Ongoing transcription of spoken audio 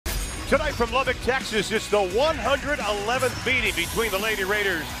Tonight from Lubbock, Texas, it's the 111th meeting between the Lady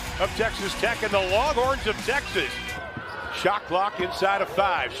Raiders of Texas Tech and the Longhorns of Texas. Shot clock inside of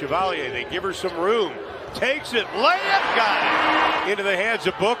 5. Chevalier, they give her some room. Takes it, layup, got it into the hands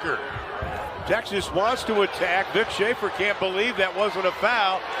of Booker. Texas wants to attack. Vic Schaefer can't believe that wasn't a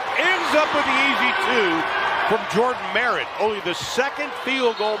foul. Ends up with the easy 2 from Jordan Merritt. Only the second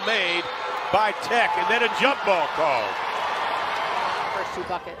field goal made by Tech, and then a jump ball called. First 2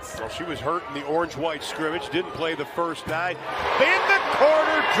 buckets. Well, she was hurt in the orange-white scrimmage. Didn't play the first 9. In the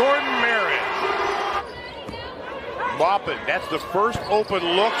corner, Jordan Merritt. Maupin, that's the first open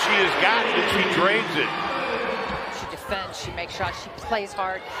look she has gotten, and she drains it. She defends, she makes shots, she plays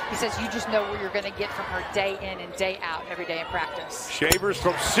hard. He says you just know where you're going to get from her day in and day out, every day in practice. Shavers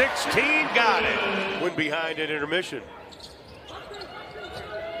from 16, got it. Went behind at intermission.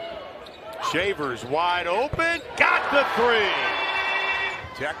 Shavers wide open, got the 3.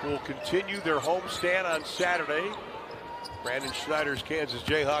 Tech will continue their homestand on Saturday. Brandon Schneider's Kansas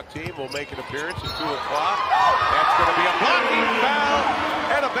Jayhawk team will make an appearance at 2 o'clock. That's going to be a blocking foul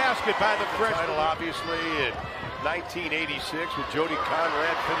and a basket by the freshman. Obviously, in 1986, when Jody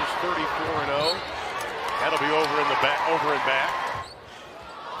Conrad finished 34-0. That'll be over and back.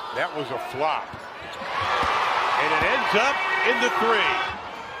 That was a flop. And it ends up in the 3.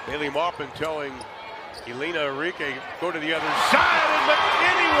 Bailey Maupin telling Elena Enrique, go to the other side, and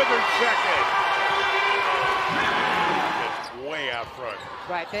McKinney with her second. Way out front.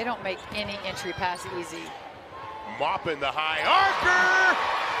 Right, they don't make any entry pass easy. Maupin the high archer.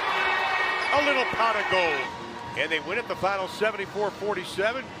 A little pot of gold. And they win at the final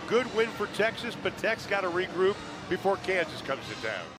 74-47. Good win for Texas, but Tech's got to regroup before Kansas comes to town.